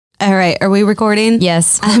All right. Are we recording?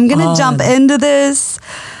 Yes. I'm going to jump into this.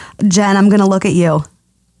 Jen, I'm going to look at you.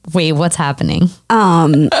 Wait, what's happening?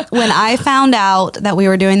 When I found out that we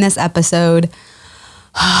were doing this episode,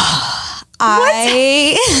 oh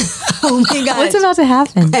my God. What's about to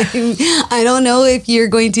happen? I don't know if you're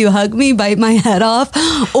going to hug me, bite my head off,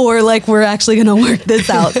 or like we're actually going to work this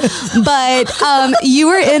out. But you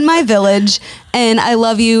were in my village and I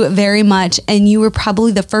love you very much. And you were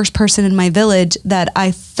probably the first person in my village that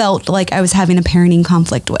I felt like I was having a parenting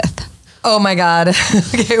conflict with. Oh my God.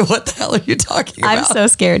 Okay, what the hell are you talking about? I'm so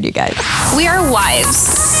scared, you guys. We are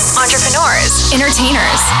wives, entrepreneurs,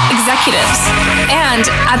 entertainers, executives, and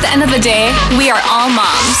at the end of the day, we are all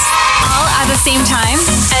moms. All at the same time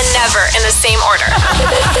and never in the same order.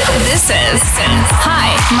 This is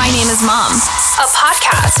Hi, My Name is Mom, a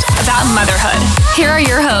podcast about motherhood. Here are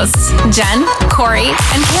your hosts, Jen, Corey,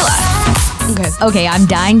 and Kayla. Okay, I'm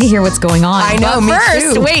dying to hear what's going on. I know, but me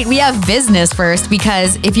first, too. wait, we have business first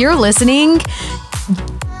because if you're listening,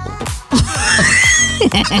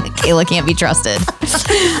 Kayla can't be trusted.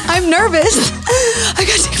 I'm nervous. I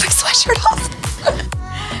got to take my sweatshirt off.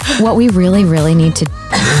 What we really, really need to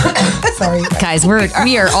Sorry. guys,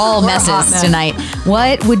 we are all messes tonight.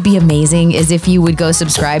 What would be amazing is if you would go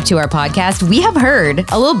subscribe to our podcast. We have heard,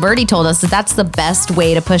 a little birdie told us that that's the best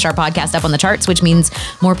way to push our podcast up on the charts, which means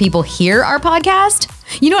more people hear our podcast.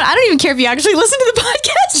 You know what? I don't even care if you actually listen to the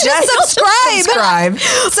podcast. Just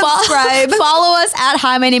subscribe. Follow us at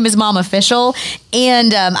Hi, My Name is Mom Official.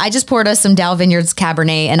 And I just poured us some Dow Vineyards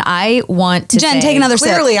Cabernet, and I want to Jen, say, take another sip.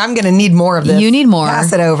 Clearly, I'm going to need more of this. You need more.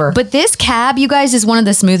 Pass it over. But this cab, you guys, is one of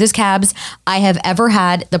the smoothest cabs I have ever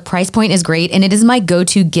had. The price point is great, and it is my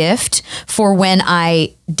go-to gift for when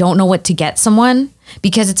I don't know what to get someone,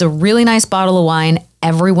 because it's a really nice bottle of wine.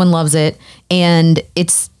 Everyone loves it, and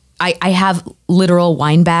I have literal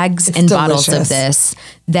wine bags and bottles of this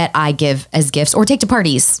that I give as gifts or take to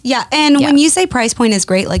parties. Yeah, and when you say price point is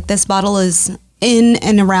great, like this bottle is in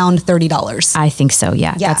and around $30. I think so,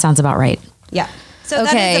 yeah. That sounds about right. Yeah. So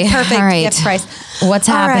that is a perfect gift price. What's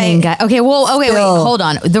happening, guys? Okay, wait, hold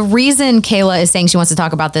on. The reason Kayla is saying she wants to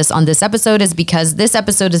talk about this on this episode is because this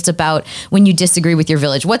episode is about when you disagree with your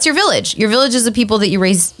village. What's your village? Your village is the people that you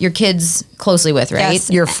raise your kids closely with, right? Yes,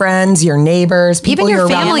 your friends, your neighbors, people Even your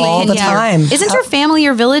you're around family all the time. Isn't your family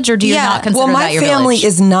your village, or do you not consider that your village? Well, my family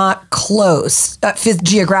is not close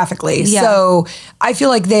geographically. Yeah. So I feel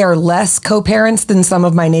like they are less co-parents than some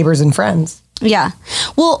of my neighbors and friends. Yeah.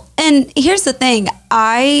 Well, and here's the thing.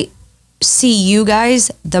 I see you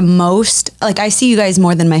guys the most, like I see you guys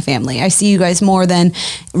more than my family. I see you guys more than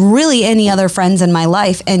really any other friends in my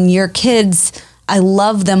life. And your kids, I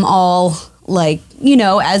love them all, like, you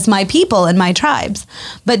know, as my people and my tribes.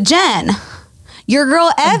 But Jen, your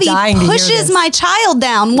girl Evie pushes my child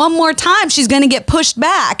down one more time. She's going to get pushed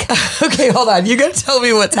back. Okay, hold on. You got to tell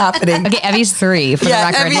me what's happening. Okay, Evie's 3 for the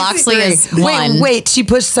record. Evie's Loxley 3. is 1. Wait. She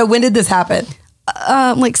pushed. So when did this happen?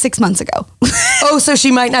 Like 6 months ago. Oh, so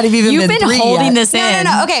she might not have even You've been 3 holding yet. this in.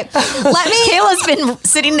 No. Okay. Kayla's been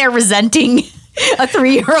sitting there resenting a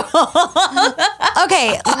 3-year-old.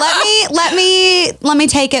 Okay, let me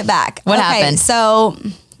take it back. What okay, happened? So,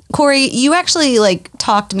 Corey, you actually like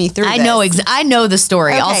talked me through. I this. know I know the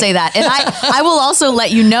story. I'll Okay. say that, and I will also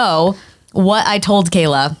let you know what I told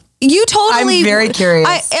Kayla. You totally. I'm very curious.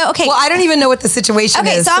 Okay. Well, I don't even know what the situation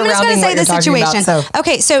is. Okay, so I'm just going to say the situation.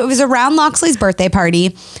 Okay, so it was around Loxley's birthday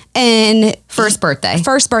party, and First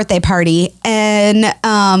birthday party, and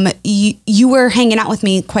you were hanging out with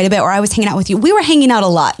me quite a bit, or I was hanging out with you. We were hanging out a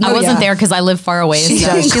lot. I wasn't there because I live far away. She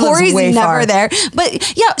lives Corey's way never far. there,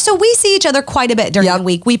 but yeah. So we see each other quite a bit during the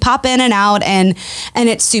week. We pop in and out, and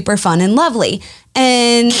it's super fun and lovely,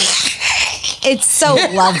 and it's so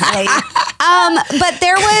lovely. But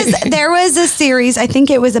there was a series, I think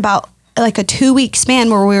it was about like a 2-week span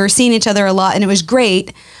where we were seeing each other a lot, and it was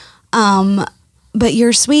great. But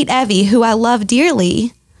your sweet Evie, who I love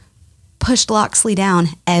dearly, pushed Loxley down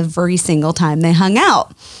every single time they hung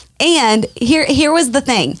out. And here was the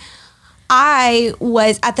thing. I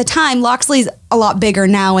was, at the time, Loxley's a lot bigger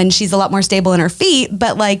now and she's a lot more stable in her feet,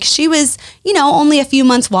 but like she was, you know, only a few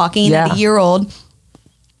months walking at a year old.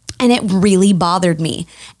 And it really bothered me.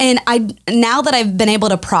 And now that I've been able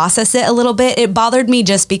to process it a little bit, it bothered me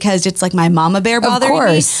just because it's like my mama bear bothered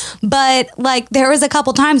me. But like there was a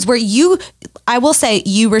couple times where I will say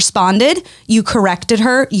you responded, you corrected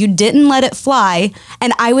her, you didn't let it fly.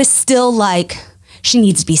 And I was still like, she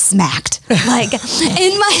needs to be smacked. Like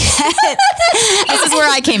in my head. This is where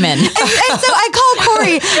I came in. And so I called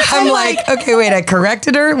Corey. I'm like, okay, wait, I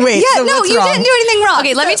corrected her? Wait, yeah, so no, what's you wrong? didn't do anything wrong.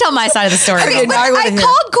 Okay, let me tell my side of the story. Okay, now I I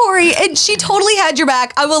called Corey and she totally had your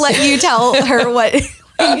back. I will let you tell her what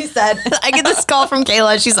You said. I get this call from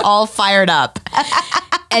Kayla. She's all fired up.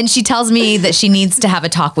 And she tells me that she needs to have a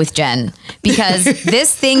talk with Jen because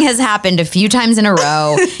this thing has happened a few times in a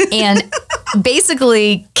row. And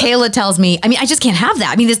basically, Kayla tells me, I mean, I just can't have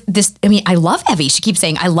that. I mean, I love Evie. She keeps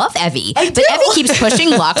saying, I love Evie. But Evie keeps pushing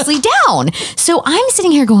Loxley down. So I'm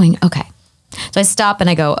sitting here going, okay. So I stop and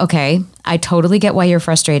I go, okay, I totally get why you're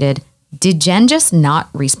frustrated. Did Jen just not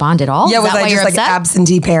respond at all? Yeah, Is was that I why just you're like upset?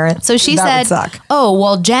 absentee parent? So she That would said, suck. oh,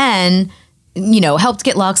 well, Jen, helped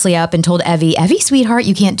get Loxley up and told Evie, sweetheart,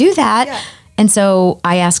 you can't do that. Yeah. And so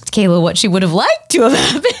I asked Kayla what she would have liked to have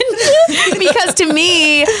happened. Because to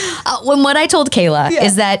me, what I told Kayla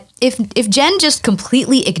is that if Jen just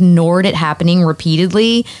completely ignored it happening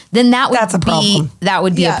repeatedly, then That's a problem. That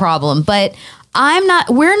would be a problem. But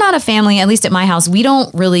we're not a family, at least at my house. We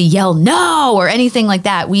don't really yell no or anything like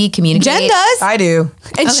that. We communicate. Jen does. I do.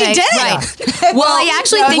 And she did it. Right. Well, I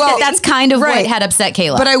actually think that's kind of what had upset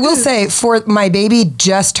Kayla. But I will say, for my baby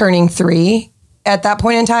just turning 3 at that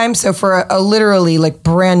point in time, so for a literally like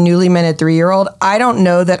brand newly minted 3-year-old, I don't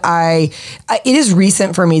know that it is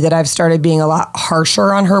recent for me that I've started being a lot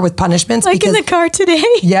harsher on her with punishments. like in the car today.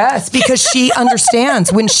 Yes, because she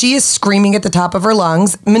understands when she is screaming at the top of her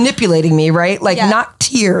lungs, manipulating me, right? Like not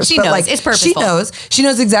tears. She but knows. like, It's purposeful. She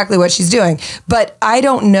knows exactly what she's doing. But I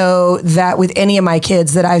don't know that with any of my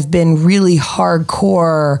kids that I've been really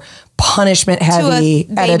hardcore punishment heavy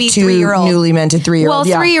at a 2 newly minted 3-year-old.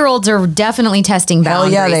 Well, 3-year-olds are definitely testing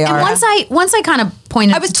boundaries. Hell yeah, they are. And once I kind of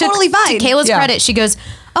pointed, I was totally fine. To Kayla's credit, she goes,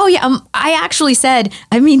 "Oh yeah, I actually said,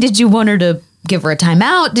 I mean, did you want her to give her a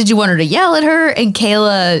timeout? Did you want her to yell at her?" And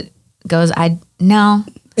Kayla goes, "No."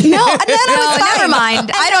 No, Never mind.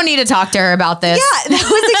 I don't need to talk to her about this. Yeah, that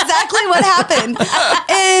was exactly what happened.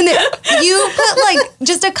 And you put like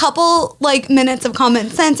just a couple like minutes of common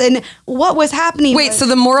sense, and what was happening. Wait, so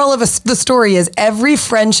the moral of the story is every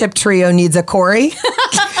friendship trio needs a Corey? Well,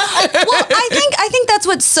 I think that's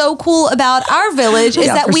what's so cool about our village is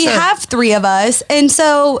that we have 3 of us, and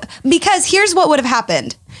so because here's what would have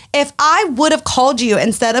happened if I would have called you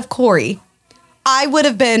instead of Corey, I would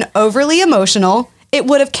have been overly emotional. It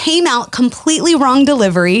would have came out completely wrong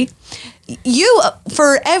delivery. You,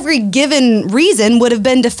 for every given reason, would have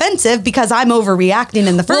been defensive because I'm overreacting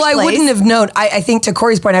in the first place. Well, I wouldn't have known. I think to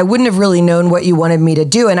Corey's point, I wouldn't have really known what you wanted me to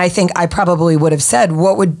do, and I think I probably would have said,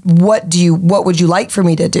 "What would you like for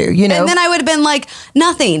me to do?" You know, and then I would have been like,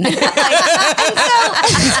 "Nothing."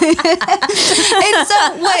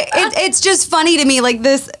 It's just funny to me, like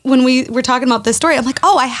this when we were talking about this story. I'm like,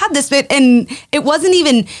 "Oh, I had this bit, and it wasn't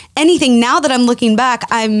even anything." Now that I'm looking back,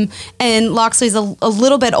 and Loxley's a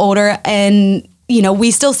little bit older, and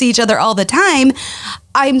we still see each other all the time.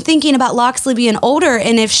 I'm thinking about Loxley being older,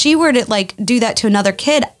 and if she were to like do that to another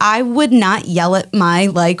kid, I would not yell at my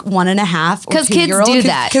like 1.5 or 2-year-old. Kids do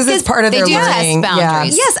that because it's part of their learning. Test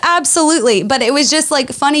boundaries. Yes, absolutely. But it was just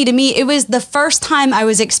like funny to me. It was the first time I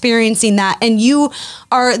was experiencing that, and you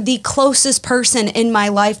are the closest person in my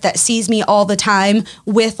life that sees me all the time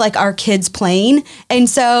with like our kids playing, and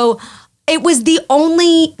so. It was the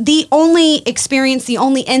only experience, the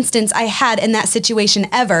only instance I had in that situation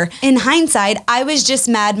ever. In hindsight, I was just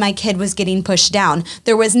mad my kid was getting pushed down.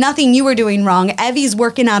 There was nothing you were doing wrong. Evie's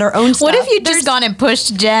working out her own stuff. What if you just gone and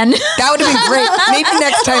pushed Jen? That would have been great. Maybe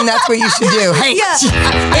next time that's what you should do. Hey.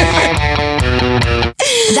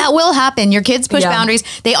 That will happen. Your kids push boundaries.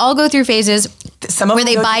 They all go through phases. Some of where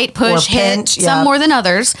them they bite, push, hit, pinch, some more than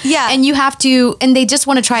others. Yeah. And you have to, and they just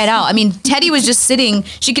want to try it out. I mean, Teddy was just sitting,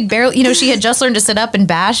 she could barely, she had just learned to sit up, and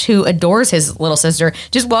Bash, who adores his little sister,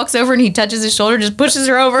 just walks over and he touches his shoulder, just pushes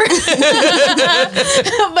her over.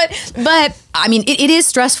 But I mean, it is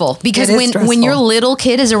stressful because when your little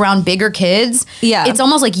kid is around bigger kids, it's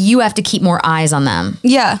almost like you have to keep more eyes on them.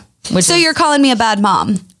 Yeah. So you're calling me a bad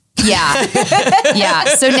mom. Yeah. Yeah.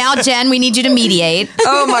 So now, Jen, we need you to mediate.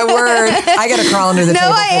 Oh, my word. I got to crawl under the table.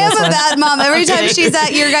 No, I am a bad mom. Every time she's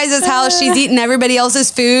at your guys' house, she's eating everybody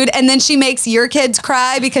else's food, and then she makes your kids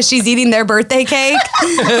cry because she's eating their birthday cake.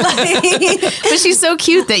 But she's so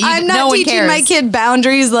cute that I'm not no one teaching cares. my kid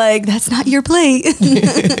boundaries. Like, that's not your plate.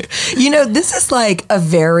 This is like a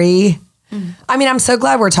very... I mean, I'm so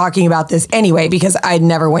glad we're talking about this anyway, because I'd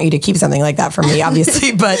never want you to keep something like that from me,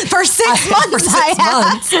 obviously. But for 6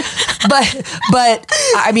 months, But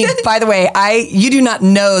I mean, by the way, you do not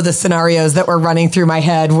know the scenarios that were running through my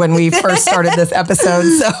head when we first started this episode.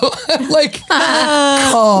 So, like,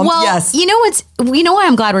 calm. Well, yes. you know why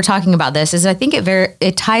I'm glad we're talking about this is I think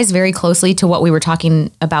it ties very closely to what we were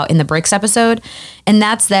talking about in the Bricks episode, and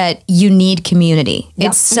that's that you need community.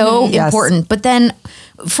 It's so important. But then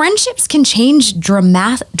friendships can change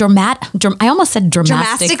I almost said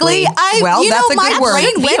dramatically. Dramatically? That's a good word.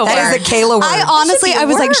 brain went That is a Kayla word. I honestly, I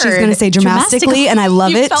was like, she's going to say Dramatically. dramatically, and I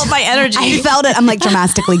love it. felt my energy. I felt it. I'm like,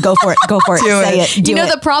 dramatically, go for it. Go for it. Say it. Do You know,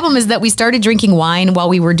 it. the problem is that we started drinking wine while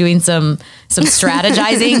we were doing some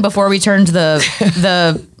strategizing before we turned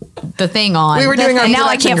the thing on. We were doing our and now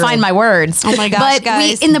I production can't room. find my words. Oh my gosh, but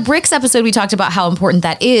guys. in the Bricks episode, we talked about how important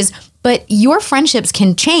that is. But your friendships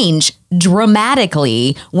can change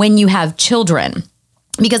dramatically when you have children,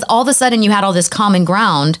 because all of a sudden you had all this common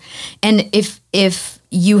ground, and if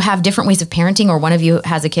you have different ways of parenting, or one of you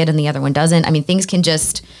has a kid and the other one doesn't, I mean, things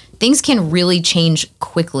can really change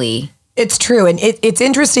quickly. It's true. And it's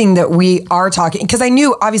interesting that we are talking, because I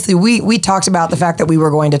knew, obviously, we talked about the fact that we were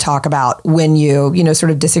going to talk about when you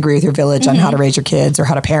sort of disagree with your village on how to raise your kids or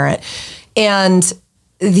how to parent. And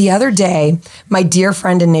the other day, my dear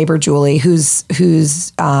friend and neighbor, Julie, who's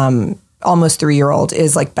almost 3-year-old,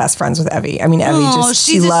 is like best friends with Evie. I mean, Evie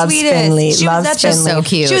she she's the loves sweetest. Finley, She was loves at the- Finley. So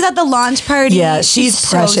cute. She was at the launch party. Yeah, she's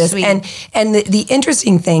precious. So sweet. And the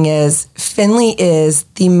interesting thing is, Finley is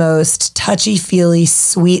the most touchy-feely,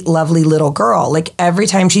 sweet, lovely little girl. Like, every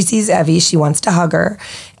time she sees Evie, she wants to hug her,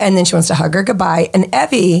 and then she wants to hug her goodbye. And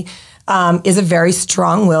Evie is a very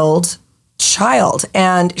strong-willed child,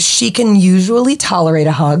 and she can usually tolerate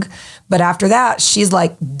a hug, but after that, she's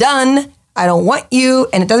like, done. I don't want you,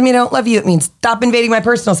 and it doesn't mean I don't love you. It means stop invading my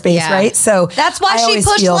personal space, Yeah. right? So That's why I she always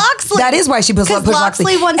pushed feel- Loxley. That is why she pushed 'Cause Loxley.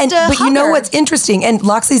 Loxley wants to But you hug know her. what's interesting? And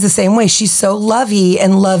Loxley's the same way. She's so lovey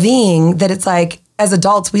and loving that it's like, as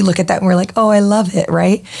adults, we look at that and we're like, oh, I love it,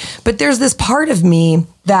 right? But there's this part of me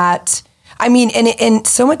that, I mean, and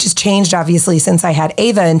so much has changed, obviously, since I had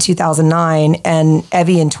Ava in 2009 and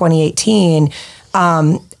Evie in 2018.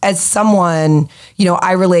 As someone,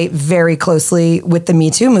 I relate very closely with the Me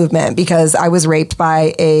Too movement, because I was raped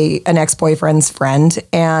by an ex-boyfriend's friend,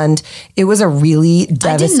 and it was a really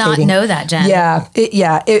devastating. I did not know that, Jen. Yeah.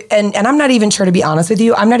 And I'm not even sure, to be honest with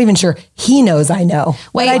you, I'm not even sure he knows I know.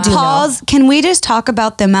 But Wait, I do know. pause. Can we just talk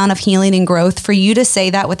about the amount of healing and growth for you to say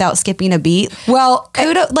that without skipping a beat? Well,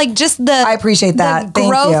 Kudos, like just the I appreciate that. the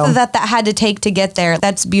Thank growth you. that had to take to get there.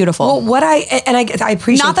 That's beautiful. Well, what I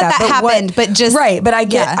appreciate Not that but happened, but just- right. But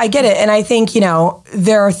I get it, and I think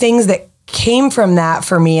there are things that came from that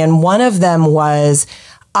for me, and one of them was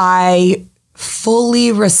I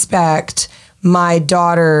fully respect my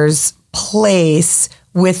daughter's place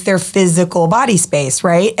with their physical body space,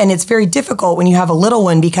 right? And it's very difficult when you have a little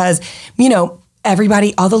one, because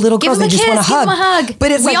everybody, all the little Give girls, them they a just want to kiss, give hug. them a hug.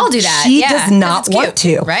 But it's We like, all do that, she yeah, does 'cause not it's want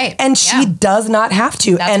cute, to, right? And she Yeah. does not have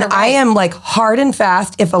to. That's And her I right. am like hard and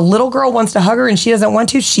fast. If a little girl wants to hug her and she doesn't want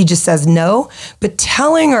to, she just says no. But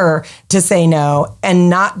telling her to say no and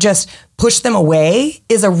not just push them away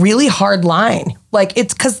is a really hard line. Like,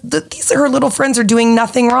 it's because these are her little friends are doing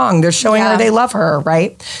nothing wrong. They're showing her they love her,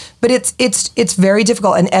 right? But it's very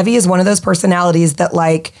difficult. And Evie is one of those personalities that,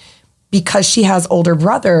 like, because she has older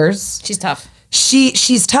brothers, She's tough.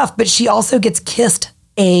 she's tough, but she also gets kissed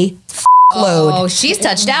a load. Oh, she's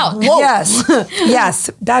touched out. Yes. Yes.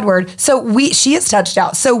 Bad word. So she is touched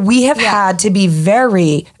out. So we have had to be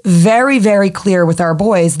very, very, very clear with our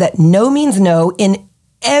boys that no means no in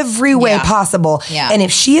every way Yeah. possible. Yeah. And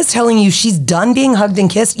if she is telling you she's done being hugged and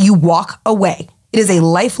kissed, you walk away. It is a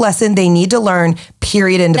life lesson they need to learn,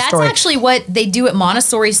 period, end of That's story. actually what they do at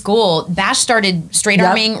Montessori school. Bash started straight Yep.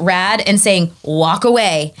 arming Rad and saying, walk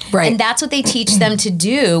away. Right. And that's what they teach them to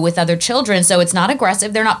do with other children. So it's not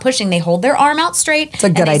aggressive. They're not pushing. They hold their arm out straight. It's a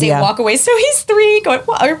good and they idea. say, walk away. So he's 3 going,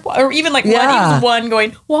 or even like Yeah. he was 1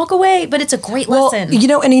 going, walk away. But it's a great lesson.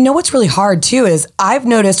 And what's really hard too is I've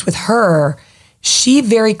noticed with her, she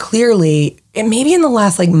very clearly, and maybe in the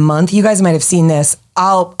last month, you guys might have seen this.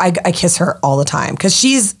 I kiss her all the time because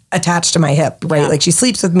she's attached to my hip, right? Yeah. Like, she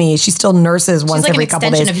sleeps with me. She still nurses once like every an couple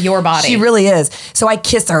days. extension of your body. She really is. So I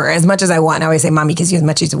kiss her as much as I want. And I always say, "Mommy, kiss you as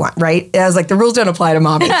much as you want," right? I was like, the rules don't apply to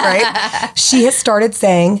mommy, right? She has started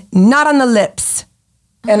saying, "Not on the lips,"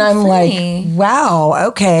 and I'm funny. like, "Wow,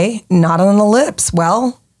 okay, not on the lips."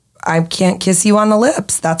 Well, I can't kiss you on the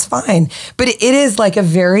lips. That's fine. But it is like a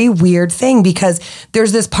very weird thing because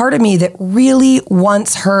there's this part of me that really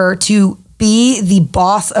wants her to be the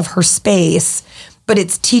boss of her space, but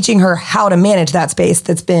it's teaching her how to manage that space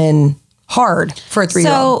that's been hard for a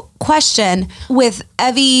 3-year-old. So, question, with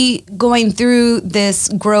Evie going through this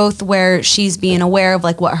growth where she's being aware of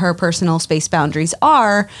what her personal space boundaries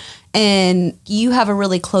are, and you have a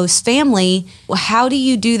really close family. How do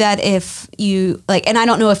you do that if you like, and I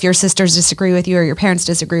don't know if your sisters disagree with you or your parents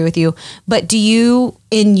disagree with you, but do you,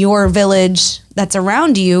 in your village that's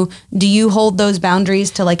around you, do you hold those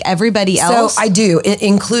boundaries to like everybody else? So I do,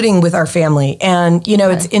 including with our family. And,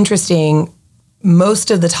 it's interesting. Most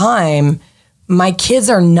of the time, my kids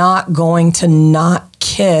are not going to not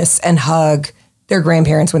kiss and hug their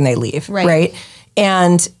grandparents when they leave, right?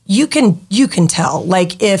 And you can tell,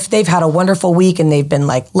 like, if they've had a wonderful week and they've been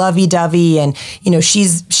like lovey-dovey, and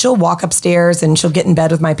she'll walk upstairs and she'll get in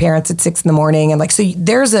bed with my parents at 6 a.m. and like, so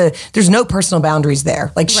there's no personal boundaries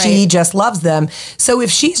there. Like, she just loves them. So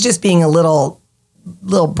if she's just being a little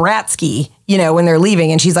bratsky, when they're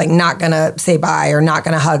leaving, and she's like not gonna say bye or not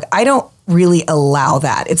gonna hug, I don't really allow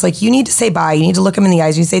that. It's like, you need to say bye, you need to look them in the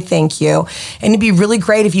eyes, you say thank you, and it'd be really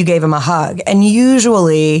great if you gave him a hug. And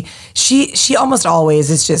usually she almost always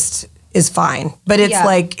is fine, but it's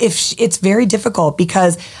like, it's very difficult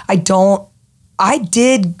because there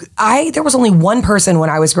was only one person when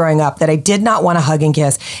I was growing up that I did not want to hug and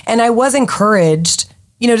kiss, and I was encouraged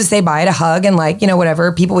to say bye, to hug, and like,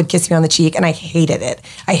 whatever, people would kiss me on the cheek, and I hated it.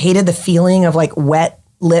 I hated the feeling of like wet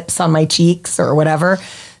lips on my cheeks or whatever.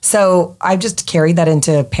 So I've just carried that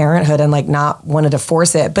into parenthood and like not wanted to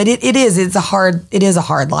force it. But it is a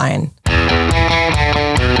hard line.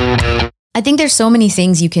 I think there's so many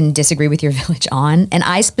things you can disagree with your village on. And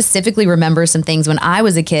I specifically remember some things when I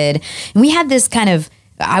was a kid, and we had this kind of,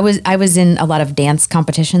 I was in a lot of dance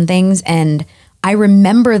competition things, and I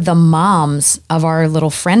remember the moms of our little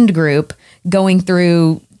friend group going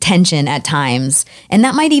through tension at times. And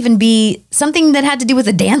that might even be something that had to do with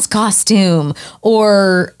a dance costume,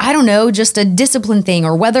 or I don't know, just a discipline thing,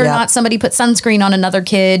 or whether or not somebody put sunscreen on another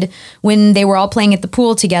kid when they were all playing at the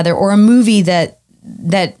pool together, or a movie that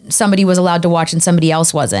somebody was allowed to watch and somebody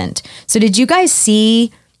else wasn't. So did you guys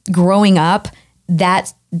see growing up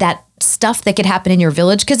that stuff that could happen in your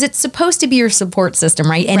village? Because it's supposed to be your support system,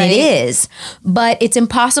 right? And it is, but it's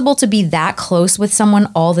impossible to be that close with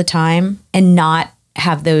someone all the time and not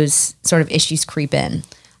have those sort of issues creep in.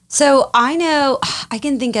 So I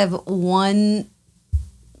can think of one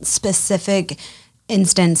specific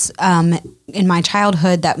instance in my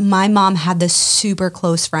childhood that my mom had this super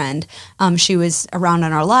close friend. She was around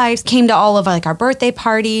in our lives, came to all of like our birthday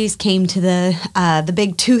parties, came to the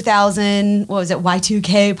big 2000, what was it,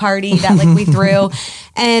 Y2K party that like we threw.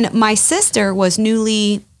 And my sister was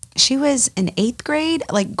she was in 8th grade,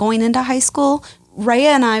 like going into high school. Rhea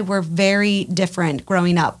and I were very different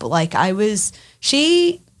growing up. Like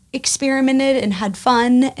she experimented and had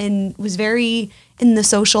fun and was very in the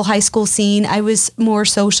social high school scene. I was more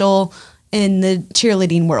social in the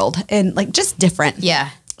cheerleading world and like just different. Yeah.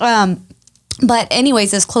 But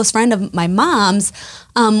anyways, this close friend of my mom's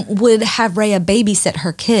would have Rhea babysit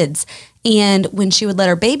her kids. And when she would let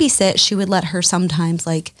her babysit, she would let her sometimes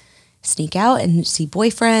like sneak out and see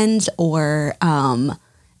boyfriends, or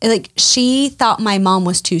like she thought my mom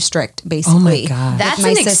was too strict, basically. Oh my God. That's my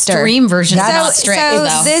an sister. extreme version of not strict, so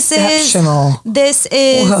though. This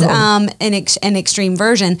is an extreme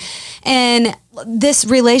version. And this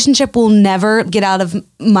relationship will never get out of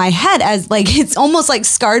my head, as like, it's almost like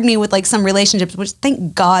scarred me with like some relationships, which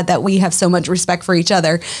thank God that we have so much respect for each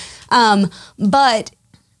other. But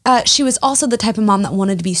she was also the type of mom that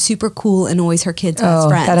wanted to be super cool and always her kids' best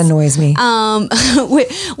friends. That annoys me.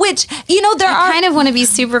 Which I kind of want to be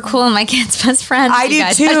super cool and my kid's best friend. I do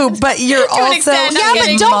too, but you're also extent, yeah, but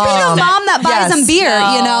don't be the mom that buys them beer,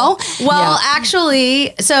 Well,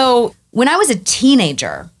 actually, so when I was a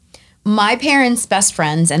teenager, my parents' best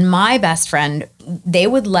friends and my best friend, they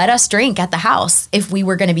would let us drink at the house if we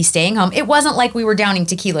were going to be staying home. It wasn't like we were downing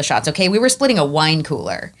tequila shots, okay? We were splitting a wine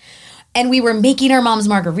cooler. And we were making our mom's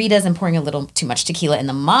margaritas and pouring a little too much tequila in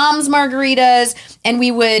the mom's margaritas. And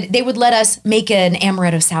they would let us make an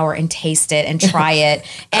amaretto sour and taste it and try it.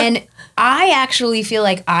 And I actually feel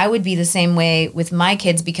like I would be the same way with my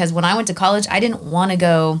kids, because when I went to college, I didn't want to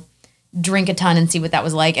go drink a ton and see what that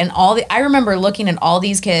was like. And I remember looking at all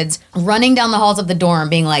these kids running down the halls of the dorm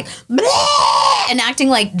being like, bleh, and acting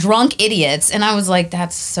like drunk idiots. And I was like,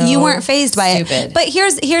 that's so you weren't fazed by it. But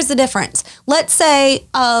here's the difference. Let's say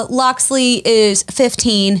Loxley is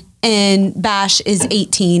 15 and Bash is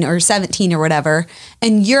 18 or 17 or whatever.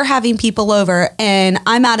 and you're having people over and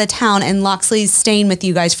I'm out of town and Loxley's staying with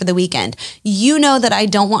you guys for the weekend, you know that I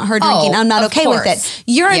don't want her drinking. I'm not okay with it.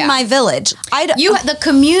 You're in my village. The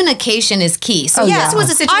communication is key. So this was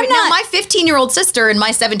a situation. Now, my 15-year-old sister and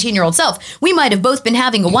my 17-year-old self, we might have both been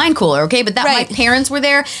having a wine cooler, okay? But my parents were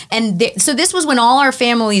there. And so this was when all our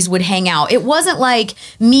families would hang out. It wasn't like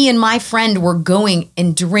me and my friend were going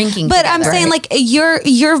and drinking But together. I'm saying like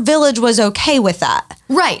your village was okay with that.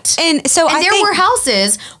 Right. And so there were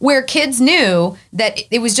houses where kids knew that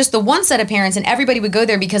it was just the one set of parents and everybody would go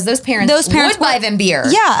there because those parents would buy them beer.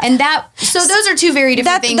 Yeah. And so those are two very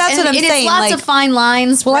different things. That's and what I'm saying. It's lots of fine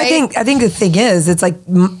lines. Well, right? I think the thing is, it's like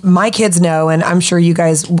my kids know, and I'm sure you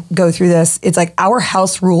guys go through this. It's like our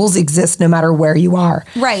house rules exist no matter where you are.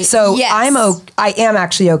 Right. So Yes. I am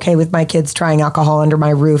actually okay with my kids trying alcohol under my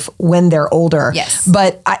roof when they're older. Yes.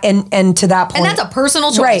 But and to that point, And that's a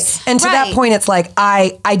personal choice. right? And to that Right. point, it's like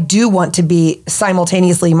I do want to be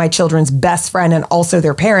simultaneously my children's best friend and also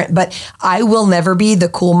their parent, but I will never be the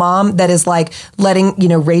cool mom that is like letting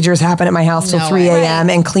ragers happen at my house till No 3 way. a.m.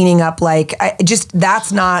 and cleaning up. Like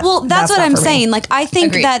that's not. Well, that's what not I'm for me. saying. Like, I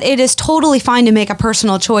think Agreed. that it is totally fine to make a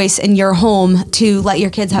personal choice in your home to let your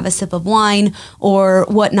kids have a sip of wine or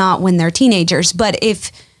whatnot when they're teenagers. But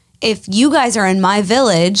if you guys are in my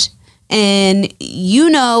village and you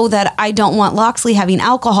know that I don't want Loxley having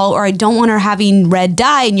alcohol or I don't want her having red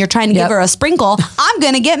dye and you're trying to give her a sprinkle, I'm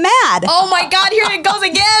going to get mad. Oh my God, here it goes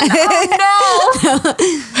again. Oh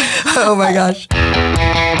Oh my gosh.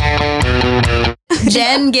 no.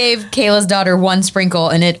 Jen gave Kayla's daughter one sprinkle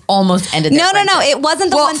and it almost ended their No, friendship. it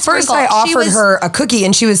wasn't the Well, one first sprinkle. I She offered was- her a cookie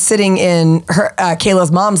and she was sitting in her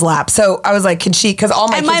Kayla's mom's lap. So I was like, could she, because all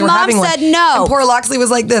my And kids my were mom having said one. no. And poor Loxley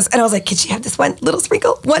was like this. And I was like, could she have this one little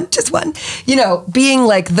sprinkle? Just one. Being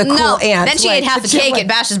like the cool No. aunt. Then she like, ate half the could she have cake one? at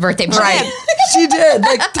Bash's birthday party. Right. She did,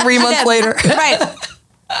 like 3 months later. Right.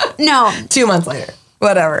 No. 2 months later.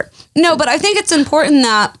 Whatever. No, but I think it's important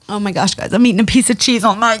that, oh my gosh, guys, I'm eating a piece of cheese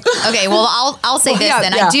on my... Okay, well, I'll say this yeah,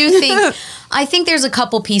 then. yeah. I think there's a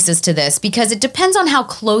couple pieces to this because it depends on how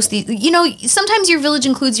close sometimes your village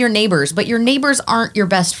includes your neighbors, but your neighbors aren't your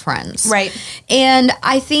best friends. Right. And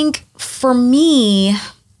I think for me,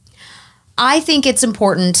 I think it's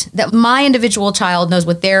important that my individual child knows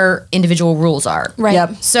what their individual rules are. Right.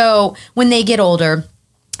 Yep. So when they get older,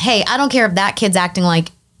 hey, I don't care if that kid's acting like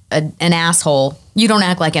an asshole. You don't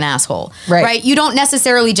act like an asshole. Right. You don't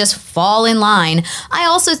necessarily just fall in line. I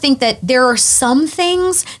also think that there are some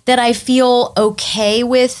things that I feel okay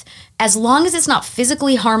with as long as it's not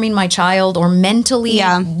physically harming my child or mentally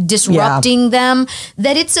disrupting them,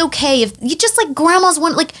 that it's okay. If you just like grandma's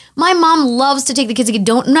one, like my mom loves to take the kids to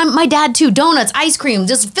get my dad too, donuts, ice cream,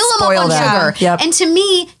 just fill them up Spoil on that. sugar. Yep. And to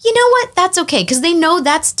me, you know what? That's okay because they know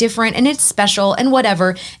that's different and it's special and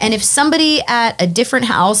whatever. And if somebody at a different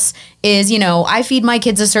house is, I feed my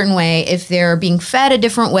kids a certain way, if they're being fed a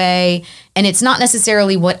different way, and it's not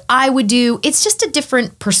necessarily what I would do, it's just a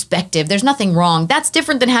different perspective. There's nothing wrong. That's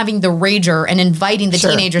different than having the rager and inviting the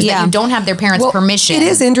teenagers that you don't have their parents' permission. It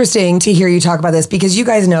is interesting to hear you talk about this because you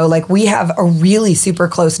guys know, like, we have a really super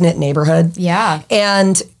close-knit neighborhood. Yeah.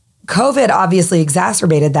 And COVID obviously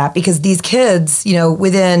exacerbated that because these kids,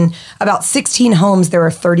 within about 16 homes, there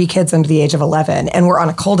are 30 kids under the age of 11, and we're on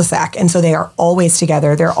a cul-de-sac. And so they are always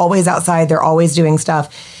together. They're always outside. They're always doing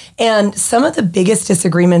stuff. And some of the biggest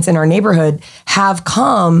disagreements in our neighborhood have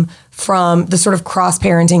come from the sort of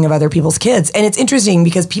cross-parenting of other people's kids. And it's interesting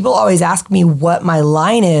because people always ask me what my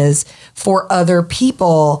line is for other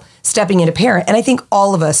people stepping into parent. And I think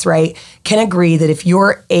all of us, right, can agree that if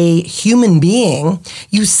you're a human being,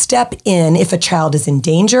 you step in if a child is in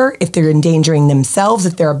danger, if they're endangering themselves,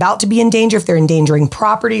 if they're about to be in danger, if they're endangering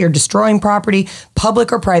property or destroying property,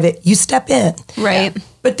 public or private, you step in. Right.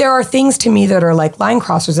 But there are things to me that are like line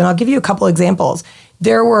crossers, and I'll give you a couple examples.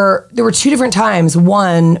 There were 2 different times.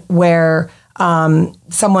 One where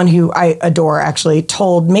someone who I adore actually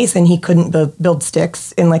told Mason he couldn't build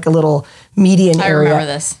sticks in like a little median area. remember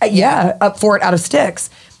this. Up for it out of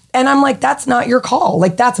sticks. And I'm like, that's not your call.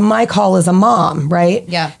 Like, that's my call as a mom, right?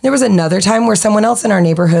 Yeah. There was another time where someone else in our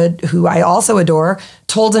neighborhood, who I also adore,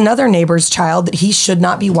 told another neighbor's child that he should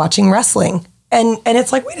not be watching wrestling. And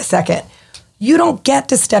it's like, wait a second. You don't get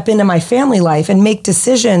to step into my family life and make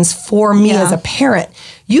decisions for me as a parent.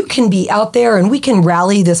 You can be out there and we can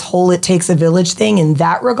rally this whole it takes a village thing in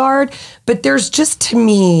that regard. But there's just, to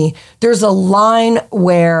me, there's a line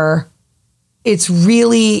where it's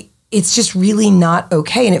just really not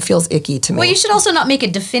okay and it feels icky to me. Well, you should also not make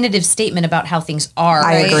a definitive statement about how things are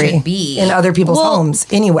I or agree. should be. In other people's homes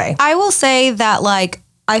anyway. I will say that, like,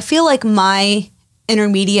 I feel like my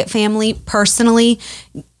intermediate family personally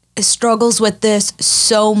struggles with this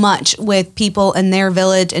so much with people in their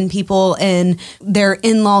village and people in their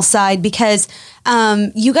in-law side because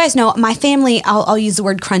you guys know my family, I'll use the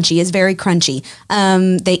word crunchy, is very crunchy.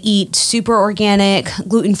 They eat super organic,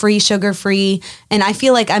 gluten-free, sugar-free, and I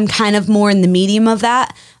feel like I'm kind of more in the medium of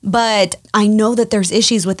that. But I know that there's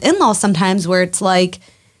issues with in-laws sometimes where it's like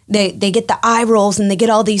they get the eye rolls and they get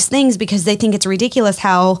all these things because they think it's ridiculous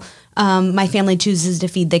how my family chooses to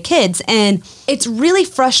feed the kids. And it's really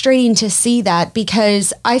frustrating to see that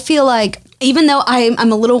because I feel like even though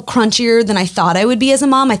I'm a little crunchier than I thought I would be as a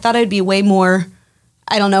mom, I thought I'd be way more,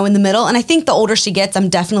 I don't know, in the middle. And I think the older she gets, I'm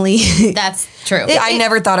definitely... That's true. I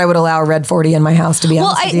never thought I would allow Red 40 in my house, to be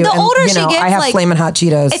honest with you. The older she gets, I have like, Flamin' Hot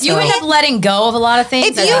Cheetos. You end up letting go of a lot of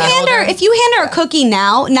things. If you hand her a cookie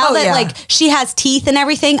now that yeah. like she has teeth and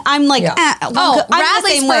everything, I'm like, I'm the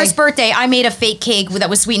Radley's same way. first birthday, I made a fake cake that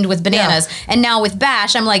was sweetened with bananas. And now with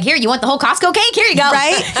Bash, I'm like, here, you want the whole Costco cake? Here you go.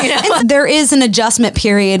 Right? You know? And there is an adjustment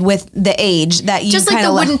period with the age that you Just like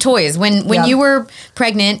the wooden toys. When you were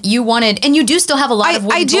pregnant, you wanted, and you do still have a lot of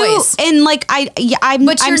wooden toys. And like I'm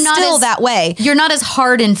still that way. You're not as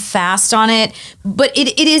hard and fast on it, but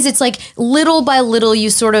it's like little by little you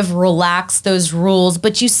sort of relax those rules,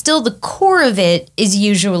 but you still, the core of it is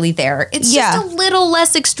usually there. It's just a little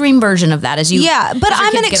less extreme version of that as you. Yeah, but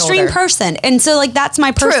I'm an extreme person, and so like that's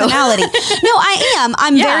my personality. No, I am.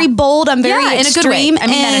 I'm very bold. I'm very in extreme. a good way. I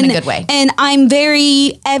mean that in a good way. And I'm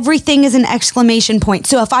very, everything is an exclamation point.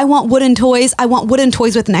 So if I want wooden toys, I want wooden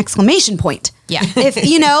toys with an exclamation point. Yeah. If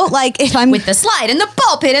you know, like if I'm with the slide and the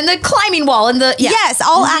ball pit and the climbing wall and the yes,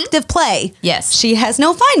 all active play. Yes. She has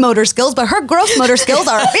no fine motor skills, but her gross motor skills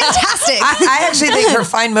are fantastic. I actually think her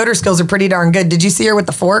fine motor skills are pretty darn good. Did you see her with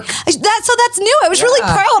the fork? That's new. I was really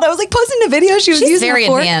proud. I was like posting a video. She's using very a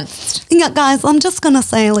fork. advanced. Yeah, guys, I'm just gonna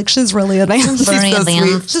say like she's really advanced. Very so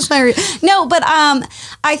advanced. She's very no, but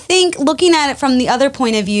I think looking at it from the other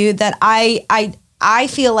point of view that I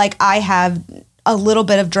feel like I have a little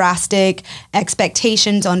bit of drastic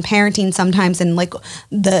expectations on parenting sometimes and like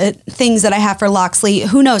the things that I have for Loxley.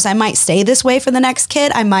 Who knows? I might stay this way for the next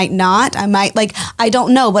kid. I might not. I might I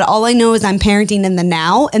don't know. But all I know is I'm parenting in the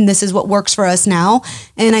now and this is what works for us now.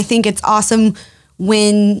 And I think it's awesome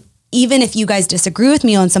when even if you guys disagree with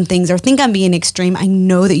me on some things or think I'm being extreme, I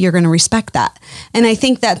know that you're going to respect that. And I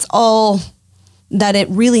think that's all that it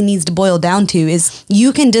really needs to boil down to is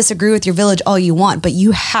you can disagree with your village all you want, but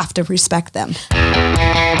you have to respect them.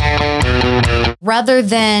 Rather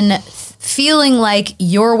than feeling like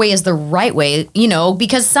your way is the right way, you know,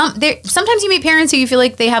 because sometimes you meet parents who you feel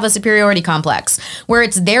like they have a superiority complex where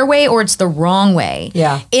it's their way or it's the wrong way.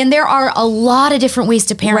 Yeah. And there are a lot of different ways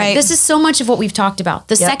to parent. Right. This is so much of what we've talked about.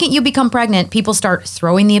 The second you become pregnant, people start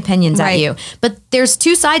throwing the opinions at you. But there's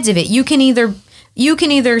two sides of it. You can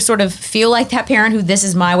either sort of feel like that parent who this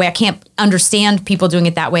is my way. I can't understand people doing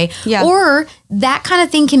it that way. Yeah. Or that kind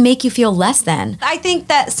of thing can make you feel less than. I think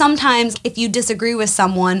that sometimes if you disagree with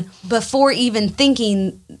someone before even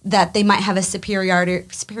thinking that they might have a superiority,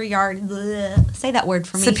 say that word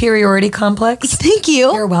for me. Superiority complex. Thank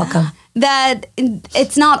you. You're welcome. That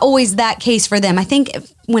it's not always that case for them. I think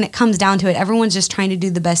when it comes down to it, everyone's just trying to do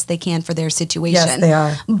the best they can for their situation. Yes, they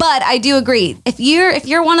are. But I do agree. If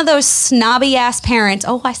you're one of those snobby ass parents,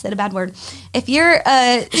 oh, I said a bad word. If you're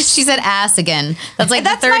She said ass again. That's like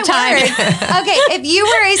that's the third my time. word. Okay, if you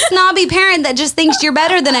were a snobby parent that just thinks you're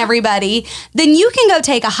better than everybody, then you can go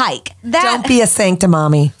take a hike. Don't be a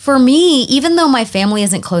sanctimommy. For me, even though my family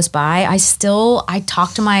isn't close by, I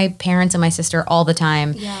talk to my parents and my sister all the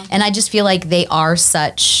time. Yeah. And I just feel like they are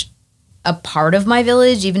such a part of my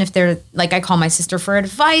village, even if they're like, I call my sister for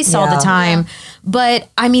advice all the time. But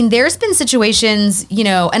I mean, there's been situations, you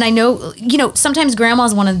know, and I know, you know, sometimes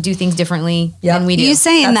grandmas want to do things differently than we do. You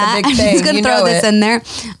saying That's a that, big I'm thing. just going You to throw know this it. in there.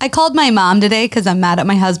 I called my mom today because I'm mad at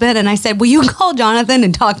my husband, and I said, will you call Jonathan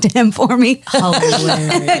and talk to him for me?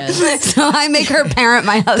 Hilarious. So I make her parent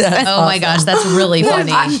my husband. Oh my gosh, that's really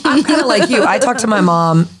funny. I'm kind of like you. I talk to my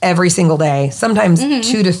mom every single day, sometimes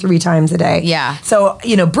 2 to 3 times a day. Yeah. So,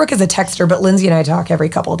 you know, Brooke is a texter, but Lindsay and I talk every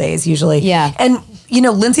couple of days usually. Yeah. And, you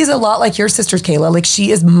know, Lindsay's a lot like your sisters, Kayla. Like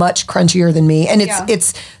she is much crunchier than me. And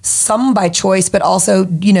it's some by choice, but also,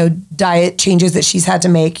 you know, diet changes that she's had to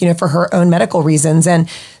make, you know, for her own medical reasons. And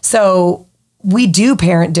so we do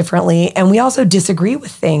parent differently. And we also disagree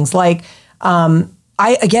with things like,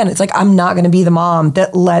 it's like, I'm not going to be the mom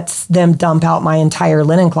that lets them dump out my entire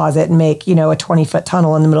linen closet and make, you know, a 20-foot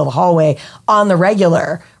tunnel in the middle of the hallway on the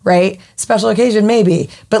regular, right? Special occasion, maybe.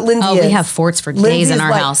 But Lindsay we have forts for days in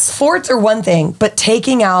our house. Forts are one thing, but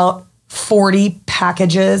taking out 40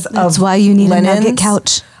 packages That's of why you need linens, a nugget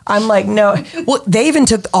couch. I'm like, no. Well, they even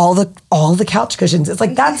took all the all the couch cushions. It's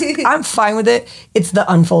like, I'm fine with it. It's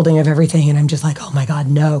the unfolding of everything. And I'm just like, oh my God,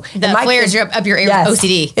 no. That flares up your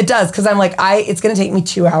OCD. It does. Cause I'm like, it's going to take me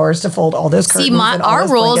 2 hours to fold all those curtains. See, our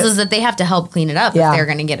rules is that they have to help clean it up if they're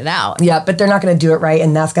going to get it out. Yeah, but they're not going to do it right.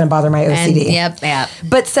 And that's going to bother my OCD. Yep.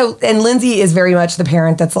 But and Lindsay is very much the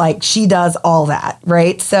parent that's like, she does all that,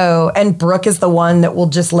 right? So, and Brooke is the one that will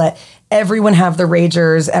just let everyone have the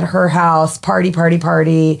ragers at her house,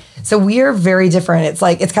 party. So we are very different.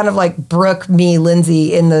 It's kind of like Brooke, me,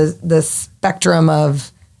 Lindsay in the spectrum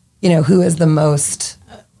of, who is the most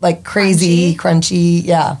like crazy, crunchy.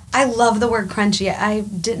 Yeah. I love the word crunchy.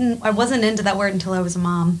 I wasn't into that word until I was a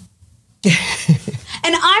mom.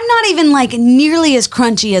 And I'm not even like nearly as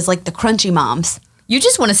crunchy as like the crunchy moms. You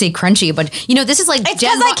just want to say crunchy, but this is like it's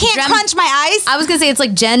because I can't crunch my eyes. I was gonna say it's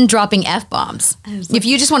like Jen dropping F-bombs. If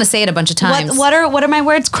you just want to say it a bunch of times. What are my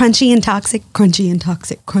words? Crunchy and toxic, crunchy and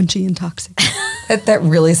toxic, crunchy and toxic. That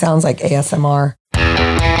really sounds like ASMR.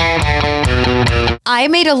 I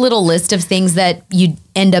made a little list of things that you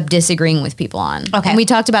end up disagreeing with people on. Okay. And we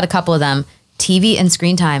talked about a couple of them. TV and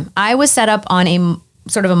screen time. I was set up on a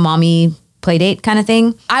sort of a mommy play date kind of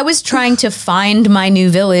thing. I was trying to find my new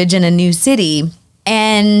village in a new city.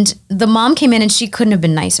 And the mom came in and she couldn't have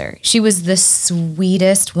been nicer. She was the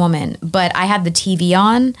sweetest woman, but I had the TV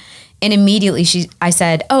on and immediately I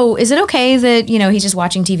said, oh, is it okay that, he's just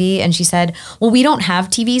watching TV? And she said, well, we don't have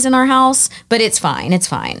TVs in our house, but it's fine. It's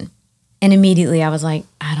fine. And immediately I was like,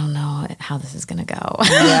 I don't know how this is going to go.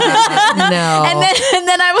 Yeah, no. And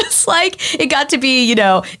then I was like, it got to be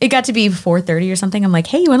 4:30 or something. I'm like,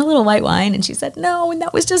 hey, you want a little white wine? And she said, no. And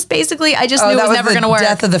that was just basically, I just knew it was never going to work.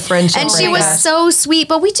 Death of the friendship. And she was so sweet,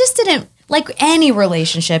 but we just didn't, like any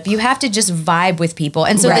relationship, you have to just vibe with people.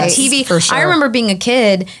 And so the TV, for sure. I remember being a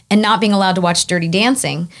kid and not being allowed to watch Dirty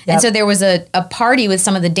Dancing. Yep. And so there was a party with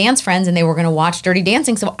some of the dance friends and they were going to watch Dirty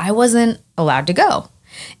Dancing. So I wasn't allowed to go.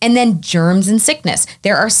 And then germs and sickness.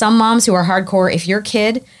 There are some moms who are hardcore. If your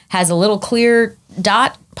kid has a little clear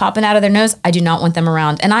dot popping out of their nose, I do not want them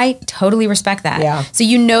around. And I totally respect that. Yeah. So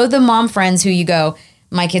the mom friends who you go,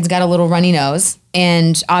 my kid's got a little runny nose.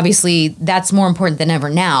 And obviously that's more important than ever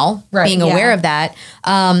now, being aware of that.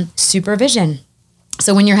 Supervision.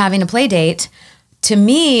 So when you're having a play date, to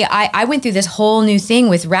me, I went through this whole new thing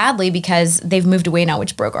with Radley because they've moved away now,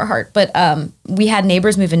 which broke our heart. But we had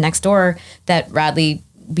neighbors move in next door that Radley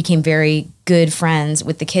became very good friends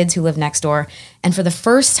with the kids who live next door. And for the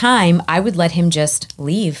first time, I would let him just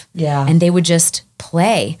leave. Yeah. And they would just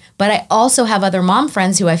play. But I also have other mom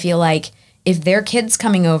friends who I feel like if their kid's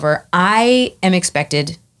coming over, I am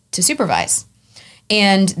expected to supervise.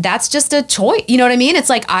 And that's just a choice. You know what I mean? It's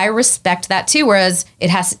like, I respect that too. Whereas it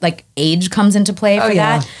has like age comes into play for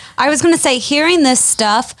that. I was going to say, hearing this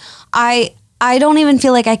stuff, I don't even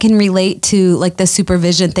feel like I can relate to like the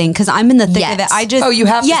supervision thing because I'm in the thick of it. You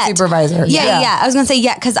have to supervise her. Yeah. I was gonna say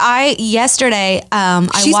because yesterday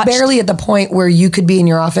she's barely at the point where you could be in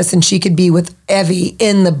your office and she could be with Evie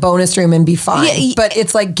in the bonus room and be fine. Yeah, but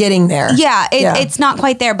it's like getting there. Yeah, it's not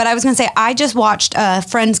quite there. But I was gonna say I just watched a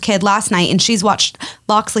friend's kid last night and she's watched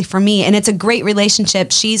Loxley for me and it's a great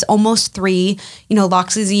relationship. She's almost 3.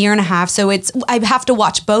 Loxley's a year and a half, so I have to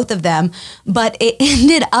watch both of them. But it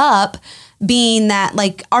ended up being that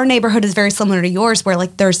like our neighborhood is very similar to yours where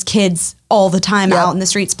like there's kids all the time out in the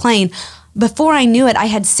streets playing. Before I knew it, I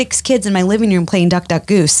had 6 kids in my living room playing Duck, Duck,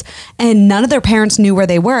 Goose, and none of their parents knew where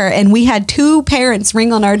they were. And we had 2 parents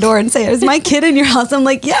ring on our door and say, "Is my kid in your house?" I'm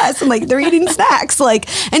like, "Yes." I'm like, "They're eating snacks."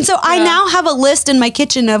 And so I now have a list in my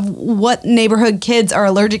kitchen of what neighborhood kids are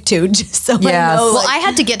allergic to, just so I know. Well, I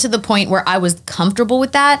had to get to the point where I was comfortable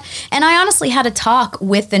with that, and I honestly had a talk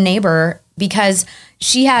with the neighbor because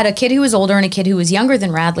she had a kid who was older and a kid who was younger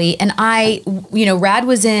than Radley. And Rad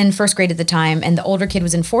was in first grade at the time and the older kid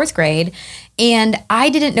was in 4th grade. And I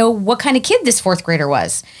didn't know what kind of kid this 4th grader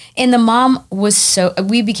was. And the mom was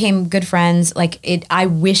we became good friends. I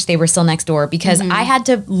wish they were still next door because I had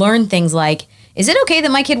to learn things like, is it okay that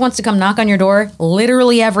my kid wants to come knock on your door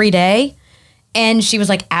literally every day? And she was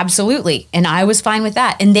like, absolutely. And I was fine with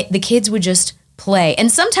that. And the kids would just play.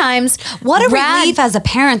 And sometimes what a relief as a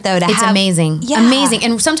parent though it's amazing. Yeah. Amazing.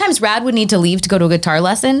 And sometimes Rad would need to leave to go to a guitar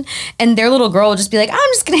lesson and their little girl would just be like, I'm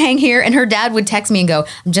just gonna hang here, and her dad would text me and go,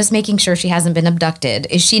 I'm just making sure she hasn't been abducted.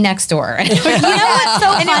 Is she next door? And what's so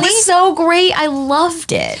funny? It was so great. I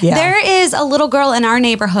loved it. Yeah. There is a little girl in our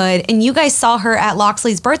neighborhood and you guys saw her at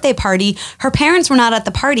Loxley's birthday party. Her parents were not at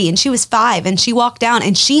the party and she was 5 and she walked down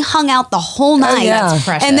and she hung out the whole night. That's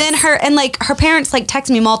precious. And then her parents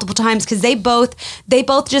text me multiple times because they both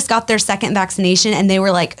both just got their second vaccination, and they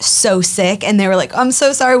were like so sick, and they were like, I'm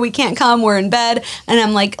so sorry, we can't come, we're in bed. And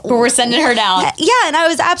I'm like, But we're sending her down. yeah, and I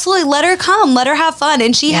was absolutely, let her come, let her have fun.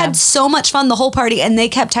 And she had so much fun the whole party, and they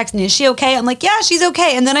kept texting me, is she okay? I'm like, yeah, she's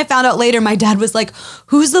okay. And then I found out later, my dad was like,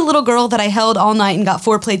 who's the little girl that I held all night and got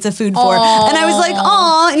 4 plates of food for? And I was like,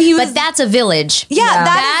 oh, and he was, But that's a village. yeah,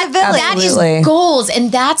 that is a village. That Absolutely. is goals.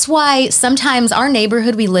 And that's why sometimes our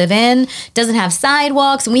neighborhood we live in doesn't have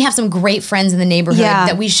sidewalks, and we have some great friends in the neighborhood Yeah.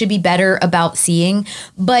 that we should be better about seeing.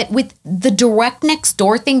 But with the direct next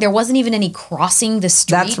door thing, there wasn't even any crossing the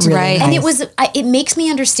street. That's really Right. And nice. it makes me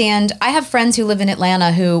understand. I have friends who live in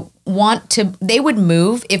Atlanta who they would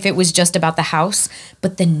move if it was just about the house,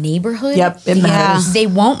 but the neighborhood, Yep, it matters. they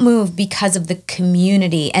won't move because of the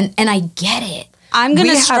community. And I get it. I'm going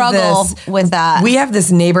We to have struggle this- with that. We have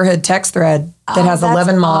this neighborhood text thread that has that's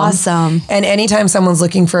 11 moms. awesome. And anytime someone's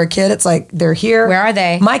looking for a kid, it's like, they're here. Where are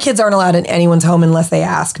they? My kids aren't allowed in anyone's home unless they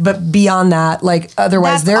ask. But beyond that, like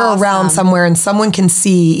otherwise That's they're around awesome. somewhere and someone can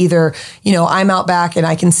see either, I'm out back and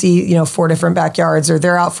I can see, 4 different backyards, or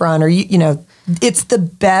they're out front, or, it's the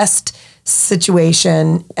best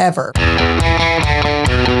situation ever.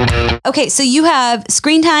 Okay, so you have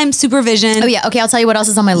screen time, supervision. Oh yeah. Okay. I'll tell you what else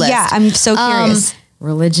is on my list. Yeah, I'm so curious.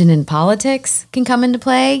 Religion and politics can come into